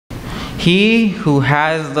He who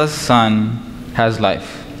has the Son has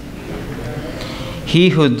life. He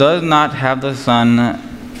who does not have the Son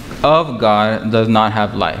of God does not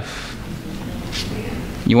have life.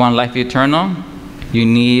 You want life eternal? You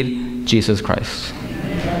need Jesus Christ.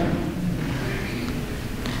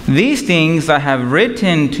 These things I have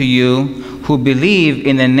written to you who believe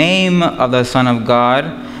in the name of the Son of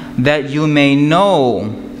God, that you may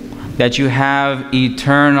know that you have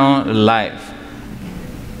eternal life.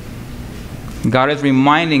 God is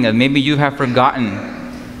reminding us, maybe you have forgotten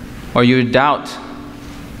or you doubt.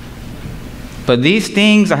 But these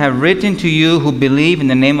things I have written to you who believe in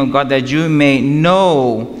the name of God, that you may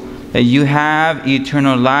know that you have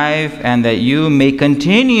eternal life, and that you may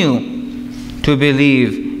continue to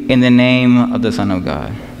believe in the name of the Son of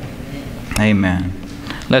God. Amen.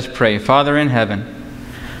 Let's pray. Father in heaven,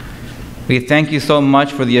 we thank you so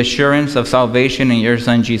much for the assurance of salvation in your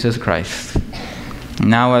Son, Jesus Christ.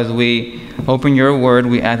 Now as we open your word,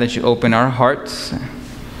 we ask that you open our hearts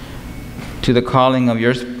to the calling of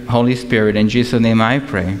your Holy Spirit. In Jesus' name I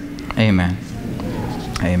pray. Amen.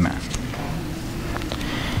 Amen.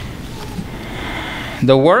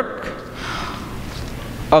 The work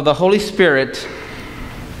of the Holy Spirit,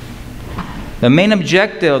 the main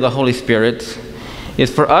objective of the Holy Spirit,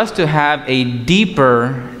 is for us to have a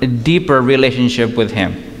deeper relationship with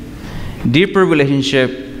Him. Deeper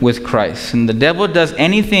relationship with Christ. And the devil does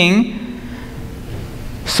anything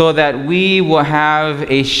so that we will have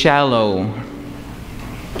a shallow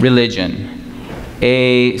religion,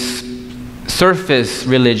 a surface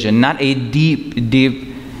religion, not a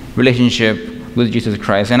deep relationship with Jesus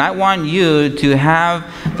Christ. And I want you to have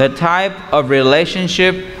the type of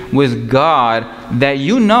relationship with God that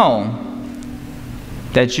you know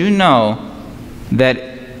that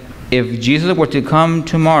if Jesus were to come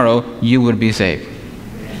tomorrow, you would be saved.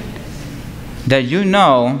 That you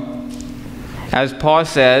know, as Paul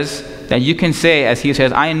says, that you can say, as he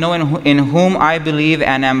says, I know in whom I believe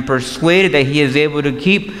and am persuaded that he is able to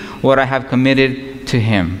keep what I have committed to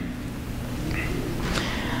him.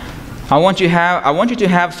 I want you to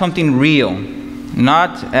have something real,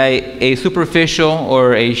 not a superficial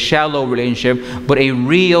or a shallow relationship, but a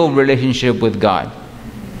real relationship with God.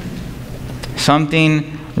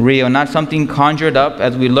 Something real, not something conjured up,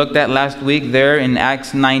 as we looked at last week there in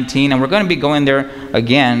Acts 19. And we're going to be going there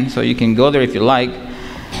again, so you can go there if you like,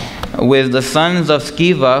 with the sons of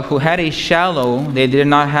Sceva, who had a shallow, they did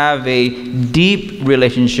not have a deep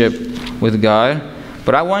relationship with God.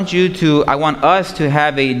 But I want us to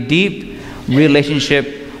have a deep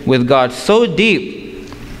relationship with God. So deep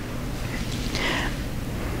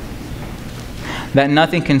that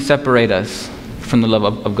nothing can separate us from the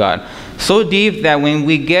love of God. So deep that when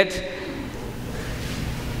we get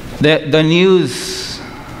the news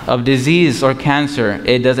of disease or cancer,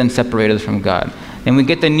 it doesn't separate us from God. And we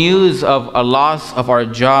get the news of a loss of our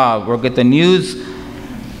job, or get the news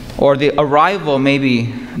or the arrival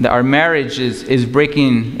maybe that our marriage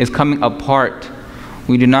is coming apart.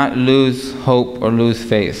 We do not lose hope or lose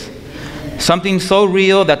faith. Something so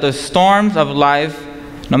real that the storms of life,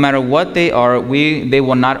 no matter what they are, they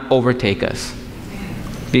will not overtake us,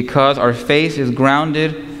 because our faith is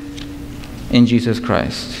grounded in Jesus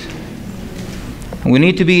Christ. We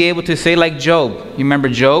need to be able to say like Job. You remember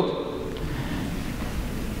Job?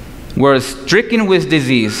 Was stricken with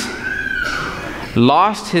disease,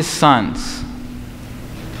 lost his sons,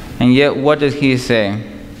 and yet what does he say?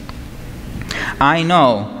 I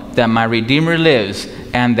know that my Redeemer lives,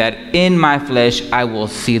 and that in my flesh I will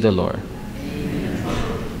see the Lord.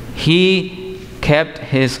 He kept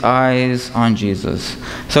his eyes on Jesus.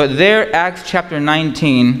 So there, Acts chapter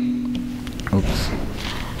 19,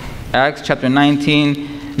 Acts chapter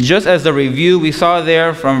 19, just as the review we saw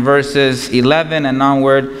there from verses 11 and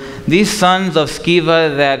onward, these sons of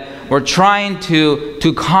Sceva that were trying to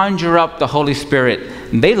conjure up the Holy Spirit,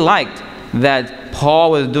 they liked that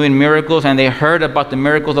Paul was doing miracles, and they heard about the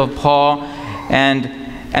miracles of Paul,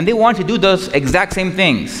 and they wanted to do those exact same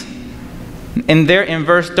things. And there in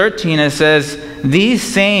verse 13 it says,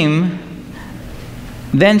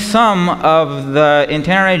 then some of the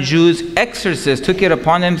itinerant Jews exorcists took it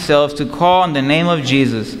upon themselves to call on the name of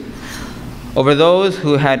Jesus over those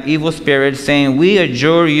who had evil spirits, saying, we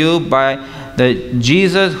adjure you by the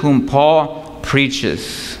Jesus whom Paul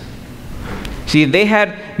preaches. See, they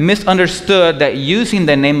had misunderstood that using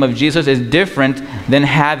the name of Jesus is different than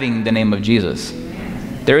having the name of Jesus.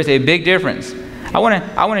 There is a big difference. I want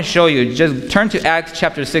to show you. Just turn to Acts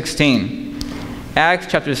chapter 16. Acts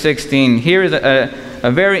chapter 16. Here is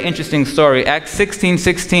a very interesting story. Acts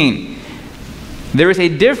 16:16. There is a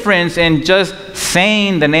difference in just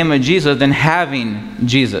saying the name of Jesus than having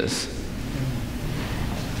Jesus.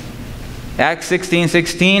 Acts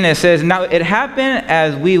 16:16, it says, "Now it happened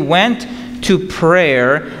as we went to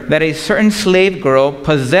prayer that a certain slave girl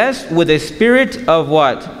possessed with a spirit of"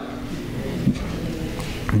 what?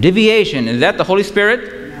 Deviation. Is that the Holy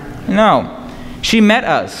Spirit? No. "She met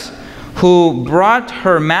us, who brought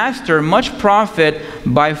her master much profit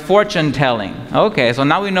by fortune telling." Okay, so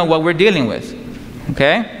now we know what we're dealing with.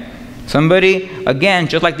 Okay? Somebody, again,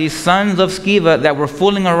 just like these sons of Sceva that were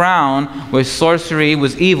fooling around with sorcery,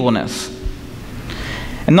 with evilness.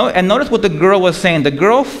 And notice what the girl was saying. The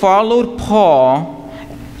girl followed Paul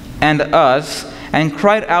and us and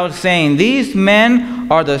cried out, saying, "These men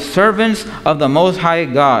are the servants of the Most High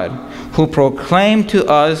God, who proclaim to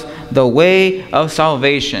us the way of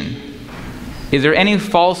salvation." Is there any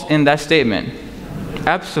false in that statement?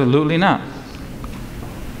 Absolutely not.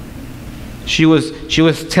 She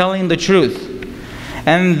was telling the truth.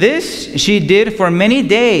 And this she did for many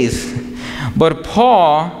days. But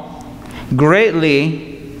Paul greatly,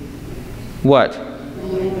 what?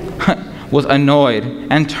 was annoyed,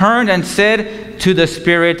 and turned and said to the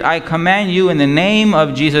spirit, "I command you in the name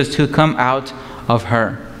of Jesus to come out of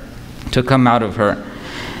her." To come out of her.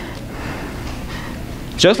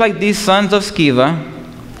 Just like these sons of Sceva,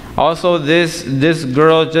 also this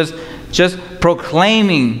girl just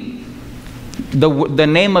proclaiming the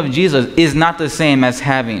name of Jesus is not the same as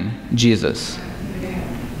having Jesus.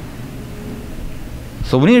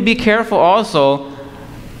 So we need to be careful also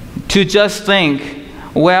to just think,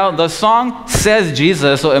 well, the song says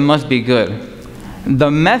Jesus, so it must be good.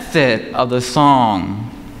 The method of the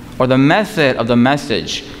song or the method of the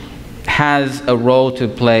message has a role to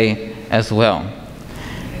play as well.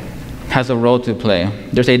 Has a role to play.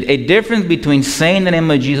 There's a difference between saying the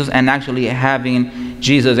name of Jesus and actually having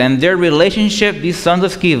Jesus. And their relationship, these sons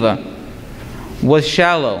of Sceva, was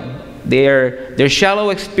shallow. Their shallow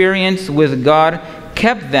experience with God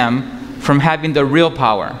kept them from having the real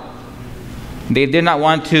power. They did not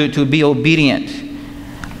want to be obedient.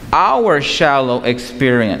 Our shallow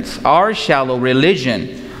experience, our shallow religion,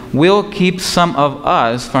 will keep some of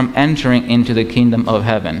us from entering into the kingdom of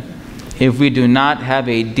heaven if we do not have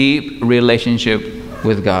a deep relationship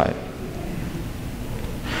with God.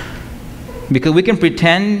 Because we can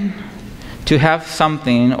pretend to have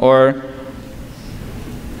something or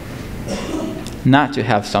not to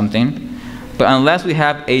have something, but unless we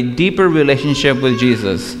have a deeper relationship with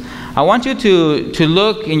Jesus. I want you to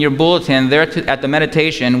look in your bulletin there at the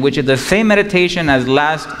meditation, which is the same meditation as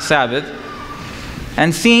last Sabbath,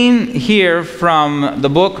 and seen here from the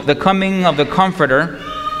book, The Coming of the Comforter,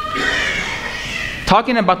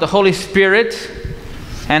 talking about the Holy Spirit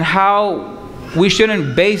and how we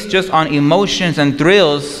shouldn't base just on emotions and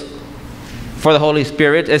thrills for the Holy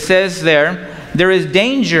Spirit. It says there is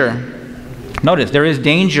danger. Notice, there is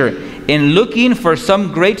danger in looking for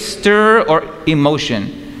some great stir or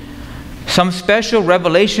emotion, some special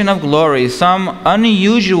revelation of glory, some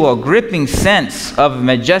unusual, gripping sense of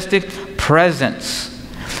majestic presence.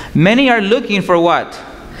 Many are looking for what?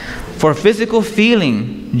 For physical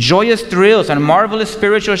feeling, joyous thrills, and marvelous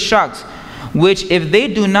spiritual shocks, which if they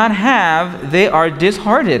do not have, they are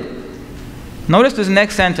disheartened. Notice this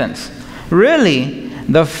next sentence. Really,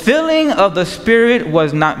 the filling of the Spirit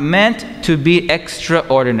was not meant to be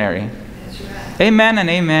extraordinary. Right. Amen and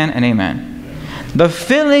amen and amen. The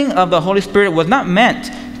filling of the Holy Spirit was not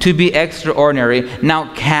meant to be extraordinary.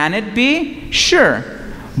 Now, can it be? Sure.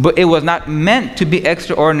 But it was not meant to be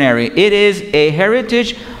extraordinary. It is a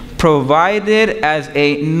heritage provided as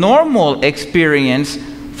a normal experience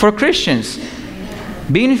for Christians.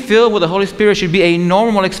 Being filled with the Holy Spirit should be a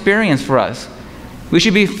normal experience for us. We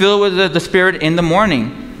should be filled with the Spirit in the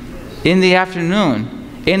morning, in the afternoon,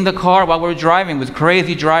 in the car while we're driving with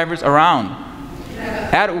crazy drivers around,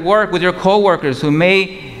 at work with your co-workers who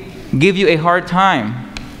may give you a hard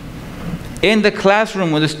time, in the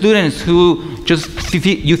classroom with the students who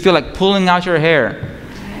you feel like pulling out your hair.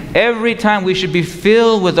 Every time we should be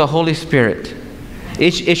filled with the Holy Spirit.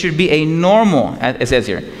 It should be a normal, as it says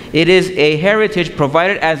here. It is a heritage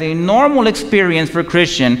provided as a normal experience for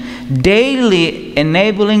Christian, daily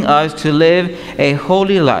enabling us to live a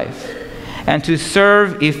holy life and to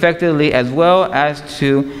serve effectively as well as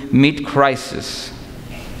to meet crisis.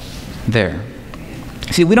 There.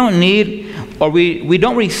 See, we don't need or we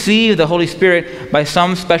don't receive the Holy Spirit by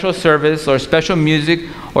some special service or special music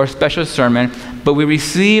or special sermon, but we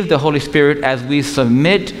receive the Holy Spirit as we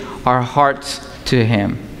submit our hearts to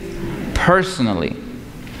Him personally.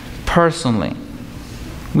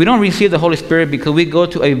 We don't receive the Holy Spirit because we go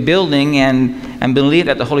to a building and believe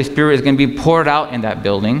that the Holy Spirit is going to be poured out in that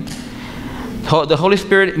building. The Holy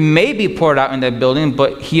Spirit may be poured out in that building,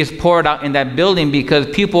 but He is poured out in that building because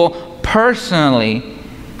people personally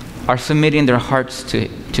are submitting their hearts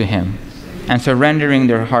to Him and surrendering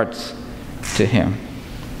their hearts to Him.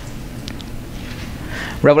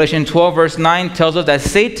 Revelation 12 verse 9 tells us that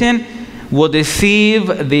Satan will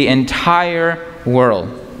deceive the entire world.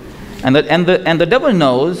 And the devil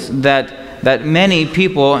knows that many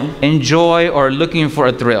people enjoy or are looking for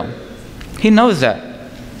a thrill. He knows that.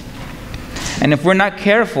 And if we're not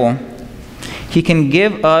careful, he can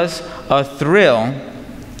give us a thrill,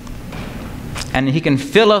 and he can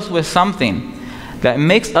fill us with something that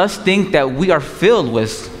makes us think that we are filled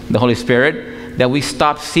with the Holy Spirit, that we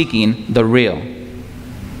stop seeking the real.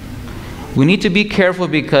 We need to be careful,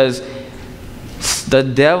 because the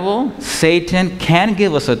devil, Satan, can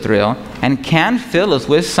give us a thrill and can fill us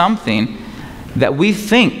with something that we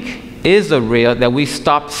think is the real, that we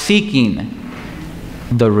stop seeking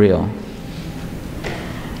the real.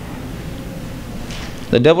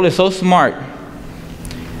 The devil is so smart,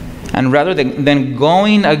 and rather than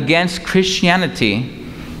going against Christianity,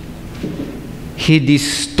 he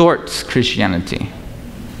distorts Christianity.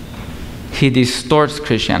 He distorts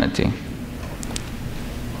Christianity.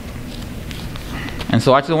 And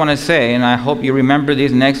so I just want to say, and I hope you remember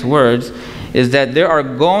these next words, is that there are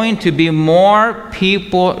going to be more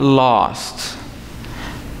people lost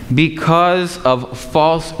because of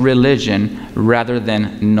false religion rather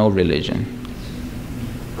than no religion.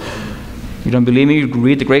 You don't believe me?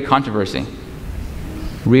 Read the Great Controversy.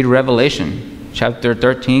 Read Revelation chapter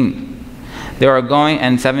 13. There are going,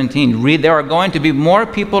 and 17. Read, there are going to be more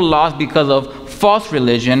people lost because of false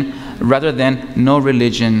religion rather than no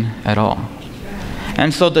religion at all.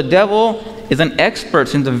 And so the devil is an expert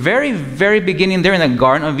since the very, very beginning there in the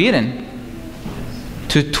Garden of Eden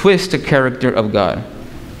to twist the character of God.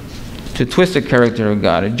 To twist the character of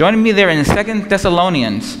God. Join me there in 2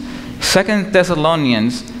 Thessalonians. 2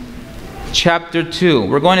 Thessalonians chapter 2.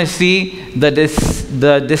 We're going to see the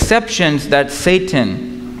deceptions that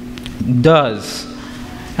Satan does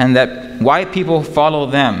and that why people follow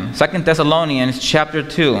them. 2 Thessalonians chapter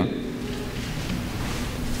 2.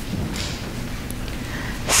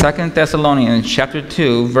 2 Thessalonians chapter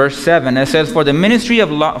 2 verse 7, it says, For the mystery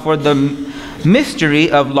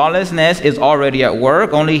of lawlessness is already at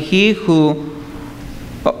work. Only he who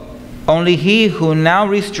now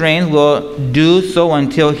restrains will do so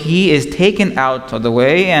until he is taken out of the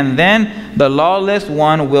way, and then the lawless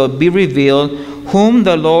one will be revealed, whom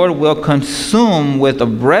the Lord will consume with the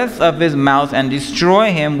breath of his mouth and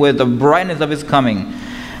destroy him with the brightness of his coming.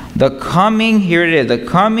 The coming, here it is, the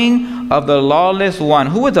coming of the lawless one.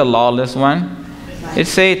 Who is the lawless one? It's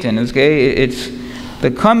Satan. Okay? It's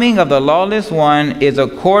the coming of the lawless one is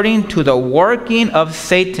according to the working of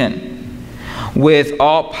Satan, with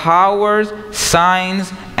all powers,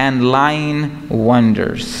 signs, and lying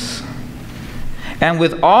wonders, and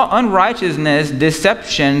with all unrighteousness,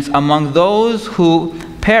 deceptions among those who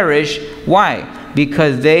perish. Why?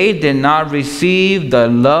 Because they did not receive the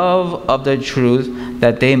love of the truth,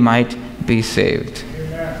 that they might be saved.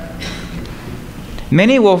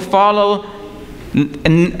 Many will follow,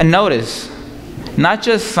 and notice, not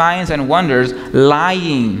just signs and wonders,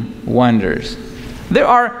 lying wonders. There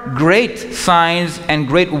are great signs and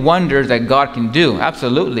great wonders that God can do,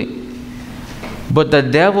 absolutely. But the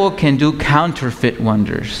devil can do counterfeit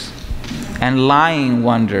wonders and lying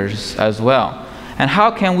wonders as well. And how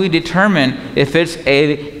can we determine if it's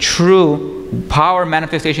a true power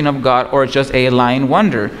manifestation of God or just a lying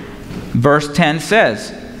wonder? Verse 10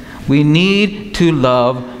 says, we need to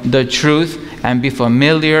love the truth and be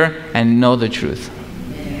familiar and know the truth.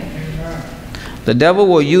 The devil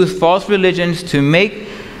will use false religions to make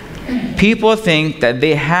people think that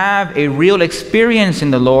they have a real experience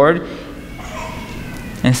in the Lord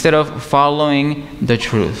instead of following the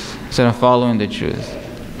truth. Instead of following the truth.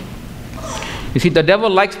 You see, the devil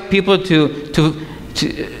likes people to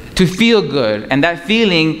feel good, and that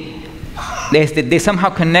feeling, they somehow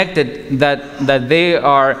connected that they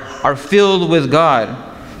are filled with God.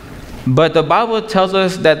 But the Bible tells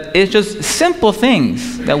us that it's just simple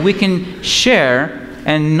things that we can share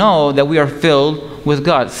and know that we are filled with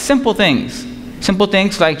God. Simple things. Simple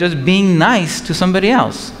things like just being nice to somebody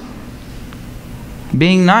else.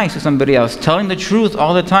 Being nice to somebody else. Telling the truth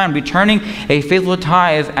all the time. Returning a faithful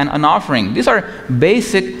tithe and an offering. These are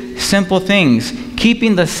basic, simple things.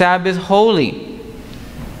 Keeping the Sabbath holy.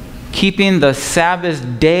 Keeping the Sabbath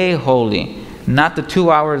day holy. Not the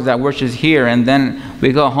 2 hours that we're just here and then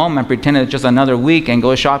we go home and pretend it's just another week and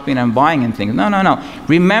go shopping and buying and things. No, no, no.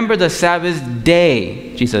 Remember the Sabbath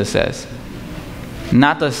day, Jesus says.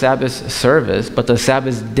 Not the Sabbath service, but the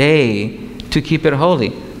Sabbath day to keep it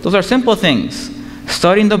holy. Those are simple things.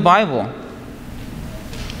 Studying the Bible.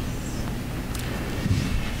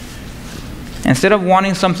 Instead of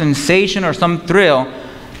wanting some sensation or some thrill,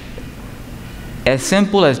 as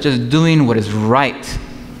simple as just doing what is right,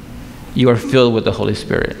 you are filled with the Holy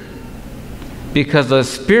Spirit. Because the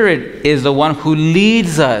Spirit is the one who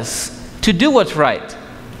leads us to do what's right.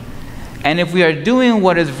 And if we are doing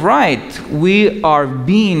what is right, we are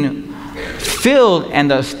being filled and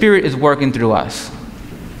the Spirit is working through us.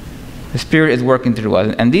 The Spirit is working through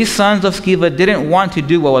us. And these sons of Sceva didn't want to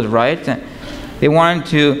do what was right. They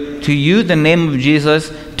wanted to use the name of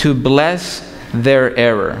Jesus to bless their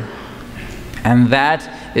error. And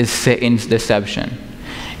that is Satan's deception.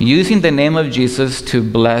 Using the name of Jesus to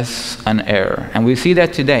bless an error. And we see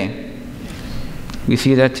that today. We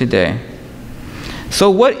see that today. So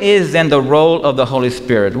what is then the role of the Holy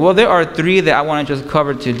Spirit? Well, there are three that I want to just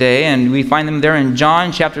cover today, and we find them there in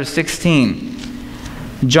John chapter 16.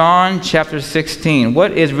 John chapter 16.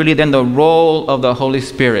 What is really then the role of the Holy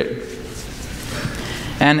Spirit?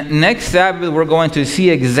 And next Sabbath we're going to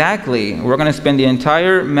see exactly, we're going to spend the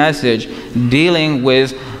entire message dealing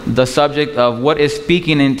with the subject of what is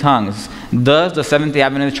speaking in tongues. Does the Seventh-day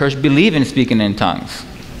Adventist Church believe in speaking in tongues?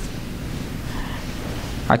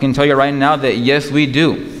 I can tell you right now that yes, we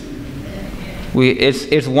do.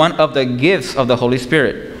 It's one of the gifts of the Holy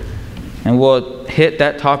Spirit. And we'll hit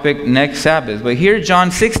that topic next Sabbath. But here,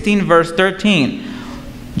 John 16, verse 13.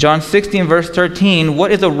 John 16, verse 13, what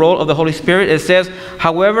is the role of the Holy Spirit? It says,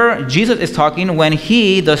 however, Jesus is talking, when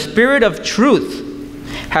He, the Spirit of truth,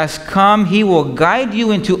 has come, He will guide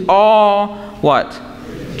you into all, what?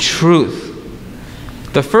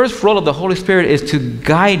 Truth. The first role of the Holy Spirit is to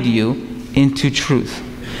guide you into truth.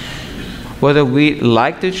 Whether we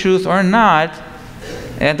like the truth or not,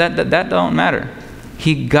 and that don't matter.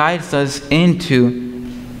 He guides us into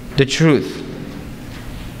the truth.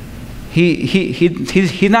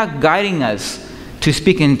 He's not guiding us to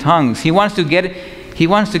speak in tongues. He wants to get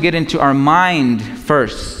into our mind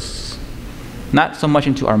first. Not so much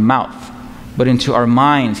into our mouth, but into our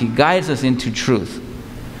minds. He guides us into truth.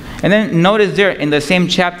 And then notice there in the same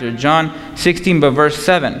chapter, John 16, but verse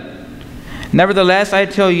 7. Nevertheless, I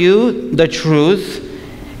tell you the truth.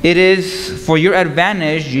 It is for your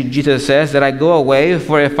advantage, Jesus says, that I go away.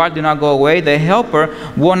 For if I do not go away, the Helper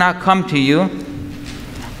will not come to you.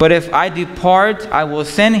 But if I depart, I will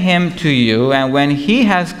send Him to you. And when He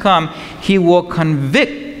has come, He will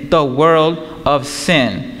convict the world of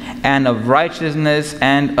sin and of righteousness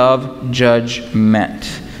and of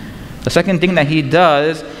judgment. The second thing that He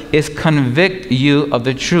does is convict you of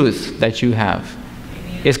the truth that you have.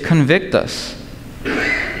 Is convict us.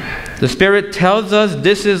 The Spirit tells us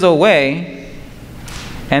this is a way,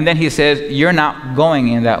 and then He says, you're not going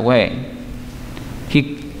in that way.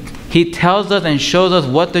 He tells us and shows us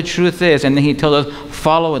what the truth is, and then He tells us,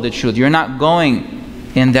 follow the truth. You're not going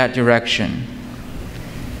in that direction.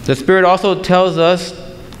 The Spirit also tells us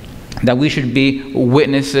that we should be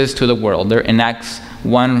witnesses to the world. They're in Acts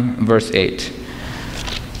 1, verse 8.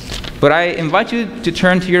 But I invite you to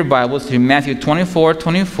turn to your Bibles to Matthew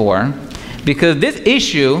 24:24, because this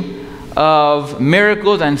issue of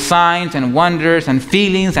miracles and signs and wonders and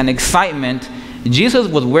feelings and excitement, Jesus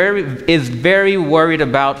is very worried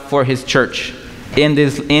about for His church in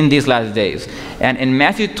these last days. And in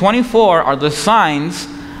Matthew 24 are the signs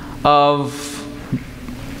of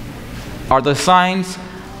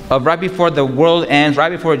right before the world ends, right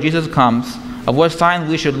before Jesus comes, of what signs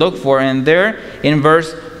we should look for. And there in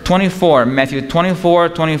verse 24, Matthew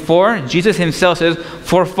 24:24, Jesus Himself says,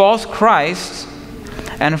 for false Christs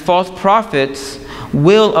and false prophets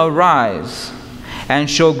will arise and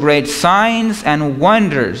show great signs and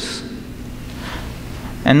wonders.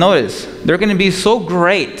 And notice, they're going to be so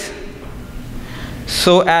great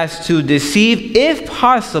so as to deceive, if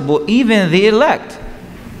possible, even the elect.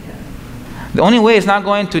 The only way it's not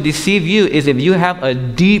going to deceive you is if you have a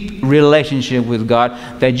deep relationship with God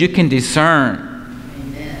that you can discern.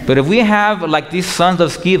 But if we have, like these sons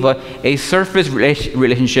of Sceva, a surface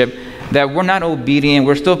relationship that we're not obedient,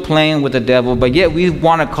 we're still playing with the devil, but yet we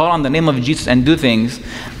want to call on the name of Jesus and do things,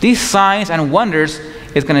 these signs and wonders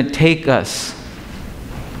is going to take us.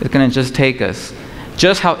 It's going to just take us.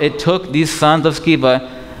 Just how it took these sons of Sceva,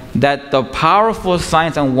 that the powerful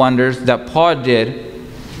signs and wonders that Paul did,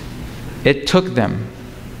 it took them.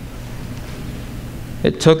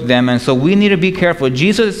 It took them, and so we need to be careful.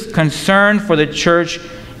 Jesus' concern for the church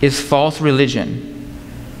is false religion.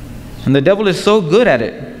 And the devil is so good at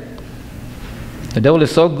it. The devil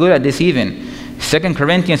is so good at deceiving. 2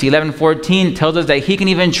 Corinthians 11:14 tells us that he can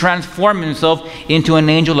even transform himself into an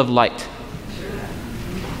angel of light.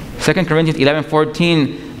 2 Corinthians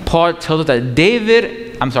 11:14, Paul tells us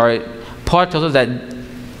that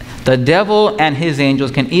The devil and his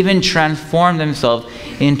angels can even transform themselves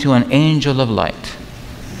into an angel of light.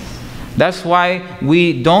 That's why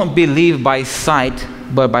we don't believe by sight,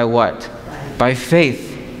 but by what? By faith.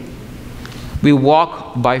 We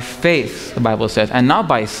walk by faith, the Bible says, and not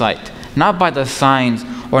by sight, not by the signs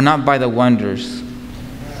or not by the wonders.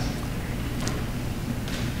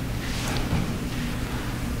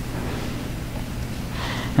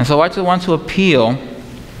 And so I just want to appeal.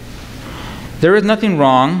 There is nothing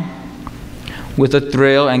wrong with the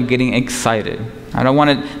thrill and getting excited. I don't want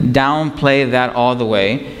to downplay that all the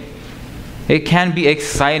way. It can be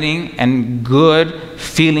exciting and good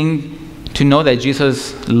feeling to know that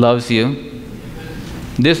Jesus loves you.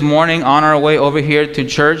 This morning on our way over here to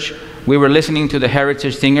church, we were listening to the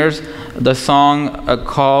Heritage Singers, the song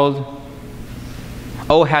called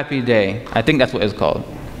 "Oh Happy Day." I think that's what it's called.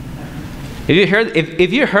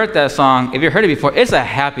 If you heard that song, if you heard it before, it's a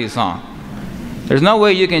happy song. There's no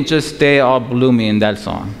way you can just stay all gloomy in that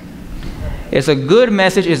song. It's a good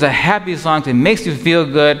message. It's a happy song. It makes you feel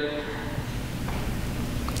good.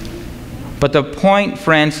 But the point,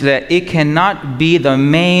 friends, that it cannot be the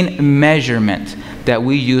main measurement that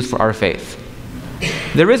we use for our faith.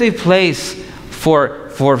 There is a place for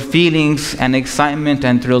feelings and excitement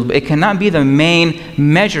and thrills, but it cannot be the main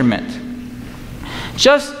measurement.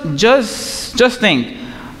 Just think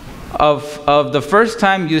of the first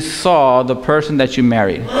time you saw the person that you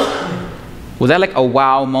married. Was that like a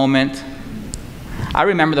wow moment? I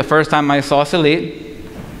remember the first time I saw Celine.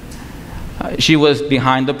 She was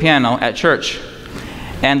behind the piano at church.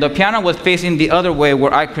 And the piano was facing the other way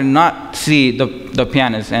where I could not see the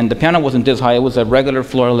pianist. And the piano wasn't this high, it was a regular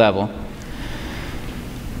floor level.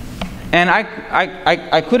 And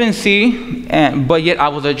I couldn't see, but yet I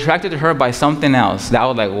was attracted to her by something else. That I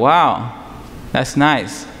was like, wow, that's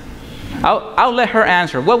nice. I'll let her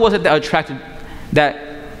answer. What was it that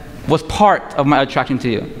was part of my attraction to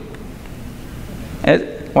you?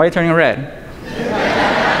 Why are you turning red?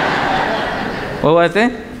 What was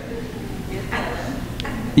it?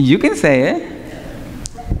 You can say it.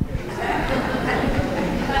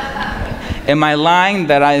 Am I lying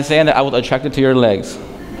that I say that I was attracted to your legs?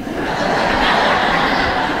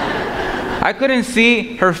 I couldn't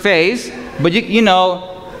see her face, but you know,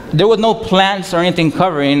 there was no plants or anything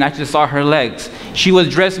covering. I just saw her legs. She was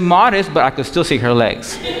dressed modest, but I could still see her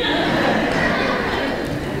legs.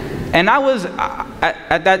 And I was,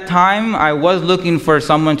 at that time, I was looking for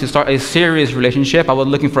someone to start a serious relationship. I was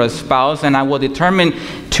looking for a spouse, and I was determined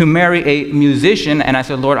to marry a musician. And I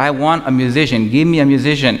said, Lord, I want a musician. Give me a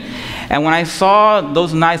musician. And when I saw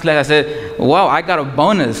those nice legs, I said, wow, I got a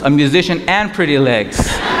bonus, a musician and pretty legs.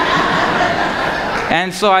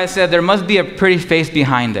 And so I said, there must be a pretty face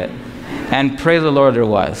behind it. And praise the Lord, there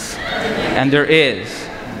was. And there is.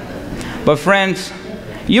 But friends,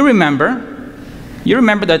 you remember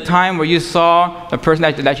the time where you saw the person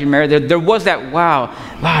that you married, there was that, wow,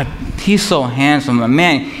 he's so handsome.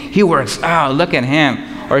 Man, he works out, look at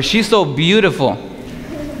him. Or she's so beautiful.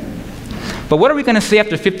 But what are we going to say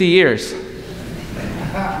after 50 years?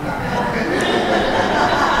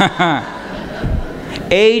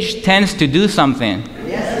 Age tends to do something.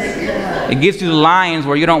 It gives you lines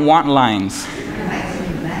where you don't want lines.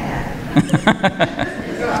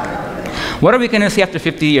 What are we going to see after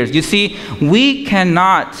 50 years? You see, you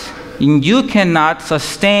cannot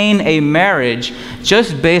sustain a marriage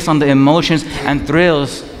just based on the emotions and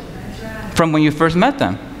thrills from when you first met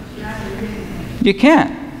them. You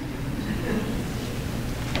can't.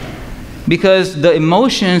 Because the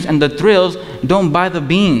emotions and the thrills don't buy the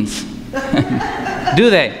beans. Do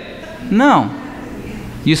they? No.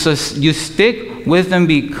 You stick with them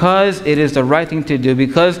because it is the right thing to do,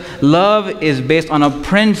 because love is based on a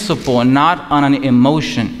principle, not on an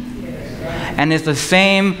emotion. And it's the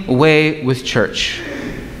same way with church.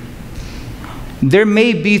 There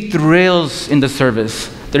may be thrills in the service.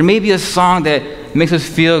 There may be a song that makes us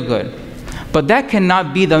feel good. But that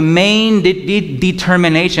cannot be the main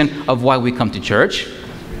determination of why we come to church.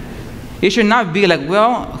 It should not be like,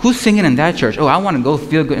 well, who's singing in that church? Oh, I want to go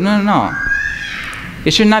feel good. No.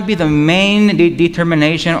 It should not be the main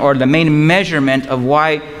determination or the main measurement of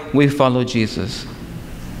why we follow Jesus.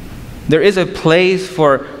 There is a place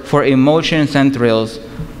for emotions and thrills,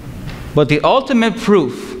 but the ultimate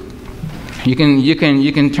proof, you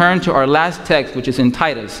can turn to our last text, which is in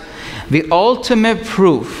Titus. The ultimate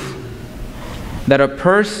proof that a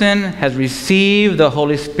person has received the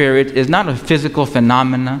Holy Spirit is not a physical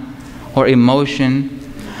phenomena or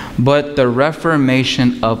emotion, but the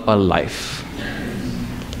reformation of a life.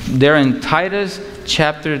 They're in Titus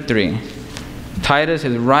chapter 3. Titus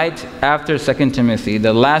is right after 2 Timothy,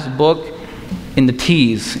 the last book in the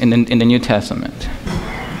T's in the New Testament.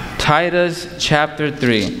 Titus chapter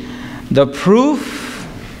 3. The proof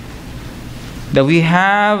that we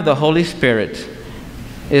have the Holy Spirit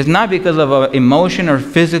is not because of an emotion or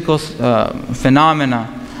physical phenomena,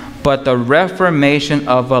 but the reformation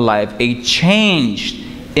of a life, a change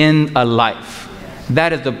in a life.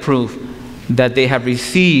 That is the proof that they have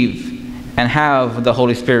received and have the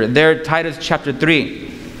Holy Spirit. There, Titus chapter 3.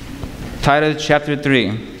 Titus chapter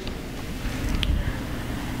 3.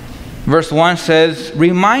 Verse 1 says,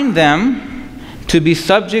 "Remind them to be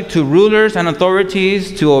subject to rulers and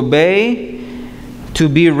authorities, to obey, to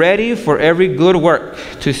be ready for every good work,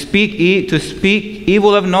 to speak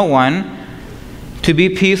evil of no one, to be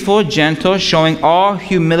peaceful, gentle, showing all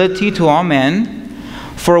humility to all men.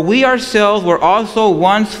 For we ourselves were also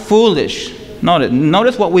once foolish."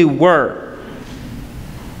 Notice what we were.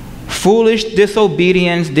 Foolish,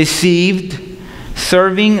 disobedient, deceived,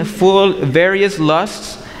 serving full various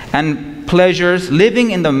lusts and pleasures,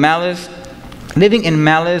 living in malice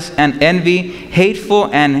and envy, hateful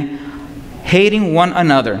and hating one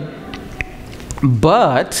another.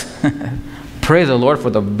 But, praise the Lord for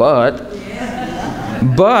the but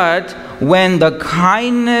when the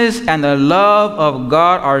kindness and the love of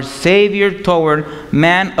God our Savior toward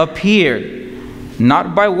man appeared,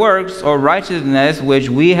 not by works or righteousness which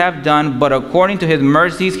we have done, but according to his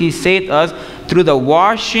mercies he saved us through the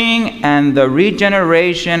washing and the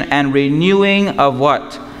regeneration and renewing of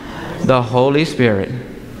what? The Holy Spirit.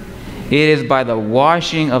 It is by the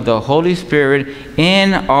washing of the Holy Spirit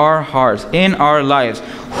in our hearts, in our lives,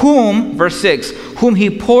 whom, verse 6, whom he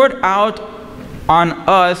poured out on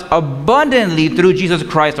us abundantly through Jesus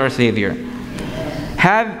Christ our Savior.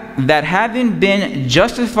 That having been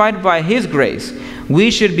justified by his grace,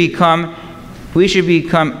 we should become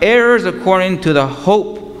heirs according to the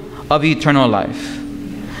hope of eternal life.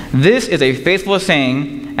 This is a faithful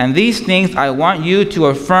saying, and these things I want you to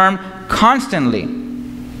affirm constantly.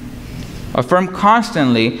 Affirm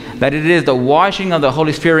constantly that it is the washing of the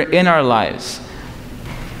Holy Spirit in our lives.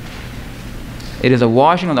 It is a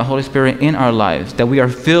washing of the Holy Spirit in our lives, that we are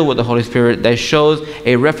filled with the Holy Spirit, that shows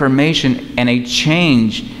a reformation and a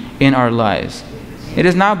change in our lives. It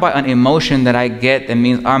is not by an emotion that I get that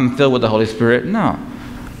means I'm filled with the Holy Spirit. No.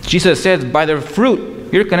 Jesus says, by their fruit,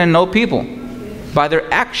 you're going to know people. By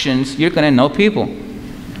their actions, you're going to know people.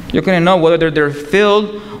 You're going to know whether they're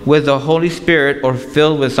filled with the Holy Spirit or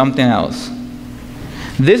filled with something else.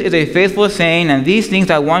 This is a faithful saying, and these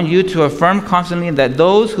things I want you to affirm constantly, that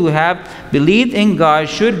those who have believed in God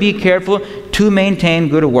should be careful to maintain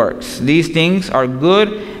good works. These things are good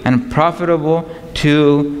and profitable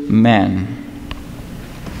to men.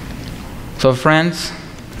 So friends,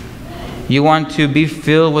 you want to be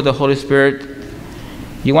filled with the Holy Spirit.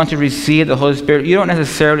 You want to receive the Holy Spirit. You don't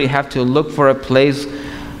necessarily have to look for a place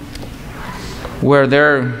where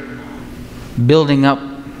they're building up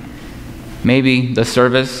maybe the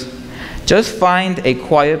service. Just find a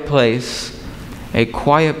quiet place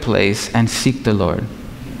and seek the Lord.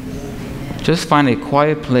 Just find a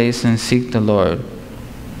quiet place and seek the Lord.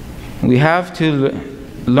 We have to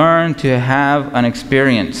learn to have an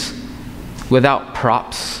experience without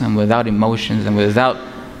props and without emotions and without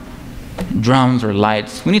drums or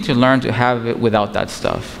lights. We need to learn to have it without that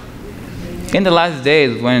stuff. In the last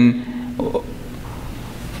days, when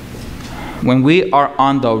we are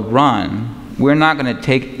on the run, we're not going to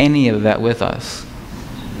take any of that with us.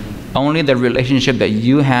 Only the relationship that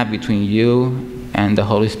you have between you and the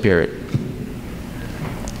Holy Spirit.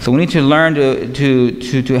 So we need to learn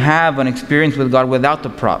to have an experience with God without the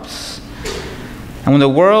props. And when the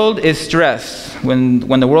world is stressed, when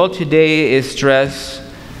the world today is stressed,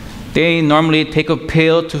 they normally take a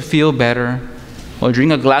pill to feel better, or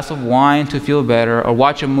drink a glass of wine to feel better, or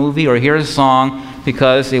watch a movie or hear a song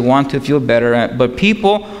because they want to feel better. But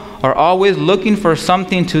people are always looking for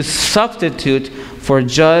something to substitute for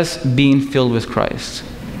just being filled with Christ.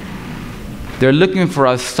 They're looking for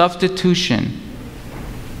a substitution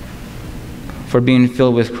for being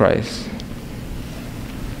filled with Christ.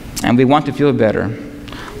 And we want to feel better.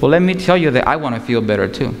 Well, let me tell you that I want to feel better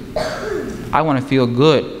too. I want to feel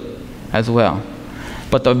good as well.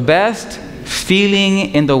 But the best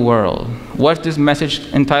feeling in the world, what's this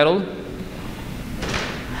message entitled?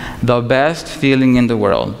 The best feeling in the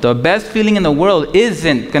world. The best feeling in the world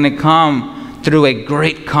isn't going to come through a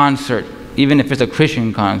great concert, even if it's a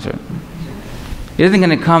Christian concert. It isn't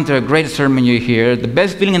going to come through a great sermon you hear. The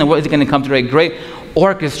best feeling in the world isn't going to come through a great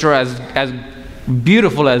orchestra, as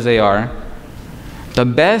beautiful as they are. The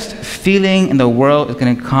best feeling in the world is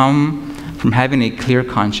going to come from having a clear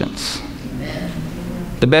conscience.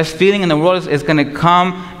 The best feeling in the world is going to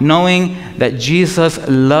come knowing that Jesus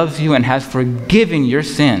loves you and has forgiven your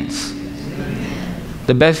sins.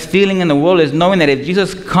 The best feeling in the world is knowing that if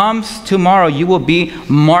Jesus comes tomorrow, you will be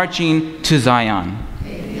marching to Zion.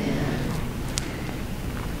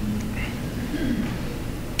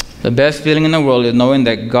 The best feeling in the world is knowing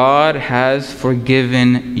that God has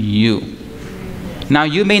forgiven you. Now,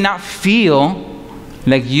 you may not feel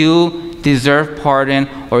like you deserve pardon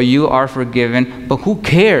or you are forgiven, but who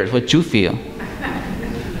cares what you feel?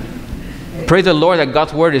 Praise the Lord that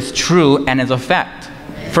God's word is true and is a fact.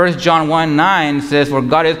 1 John 1:9 says, "For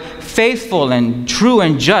God is faithful and true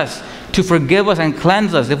and just to forgive us and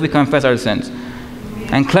cleanse us if we confess our sins,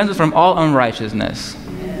 and cleanse us from all unrighteousness."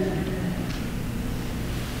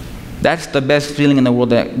 That's the best feeling in the world,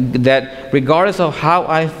 that regardless of how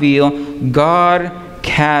I feel, God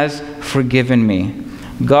has forgiven me.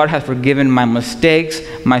 God has forgiven my mistakes,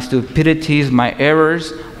 my stupidities, my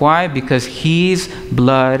errors. Why? Because His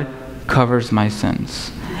blood covers my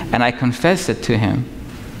sins. And I confess it to Him.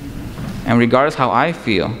 And regardless how I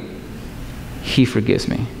feel, He forgives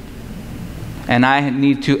me. And I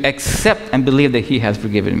need to accept and believe that He has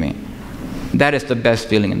forgiven me. That is the best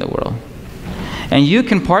feeling in the world. And you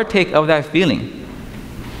can partake of that feeling.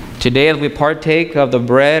 Today, as we partake of the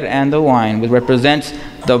bread and the wine, which represents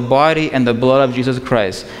the body and the blood of Jesus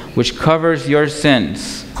Christ, which covers your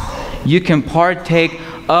sins, you can partake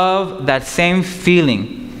of that same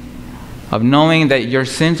feeling of knowing that your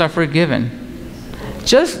sins are forgiven.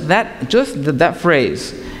 Just that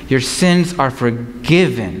phrase, your sins are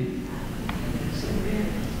forgiven.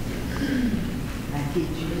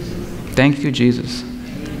 Thank you, Jesus.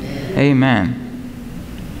 Amen.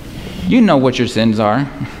 You know what your sins are.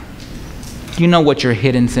 You know what your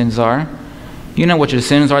hidden sins are. You know what your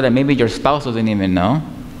sins are that maybe your spouse doesn't even know.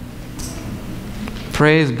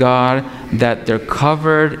 Praise God that they're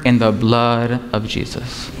covered in the blood of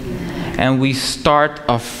Jesus. And we start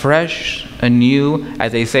afresh, anew,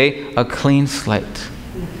 as they say, a clean slate.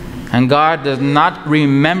 And God does not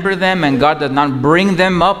remember them, and God does not bring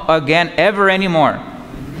them up again ever anymore.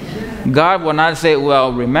 God will not say,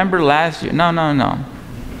 well, remember last year. No, no, no.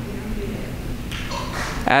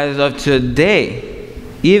 As of today,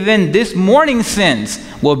 even this morning's sins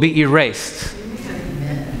will be erased.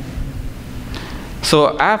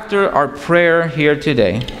 So after our prayer here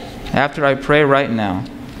today, after I pray right now,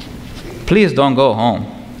 please don't go home.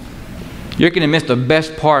 You're going to miss the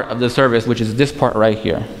best part of the service, which is this part right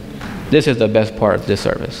here. This is the best part of this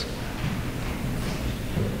service.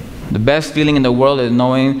 The best feeling in the world is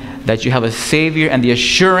knowing that you have a Savior and the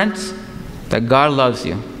assurance that God loves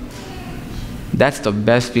you. That's the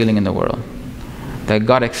best feeling in the world. That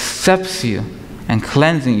God accepts you and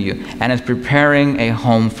cleansing you and is preparing a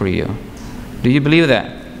home for you. Do you believe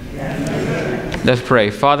that? Yes. Let's pray.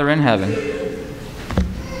 Father in heaven,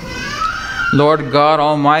 Lord God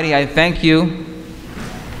Almighty, I thank you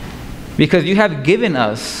because you have given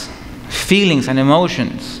us feelings and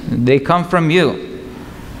emotions. They come from you.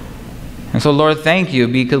 And so, Lord, thank you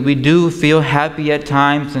because we do feel happy at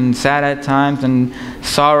times and sad at times and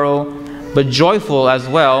sorrow, but joyful as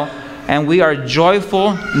well. And we are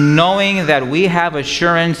joyful knowing that we have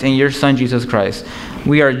assurance in your Son, Jesus Christ.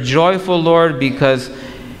 We are joyful, Lord, because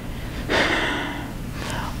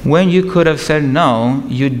when you could have said no,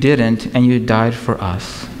 you didn't, and you died for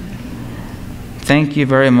us. Thank you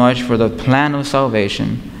very much for the plan of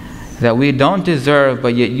salvation that we don't deserve,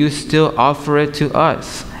 but yet you still offer it to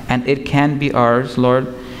us. And it can be ours,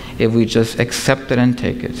 Lord, if we just accept it and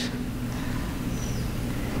take it.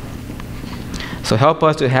 So help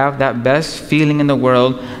us to have that best feeling in the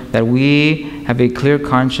world, that we have a clear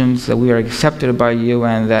conscience, that we are accepted by you,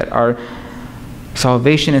 and that our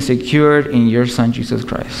salvation is secured in your Son, Jesus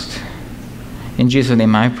Christ. In Jesus'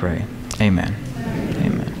 name I pray. Amen.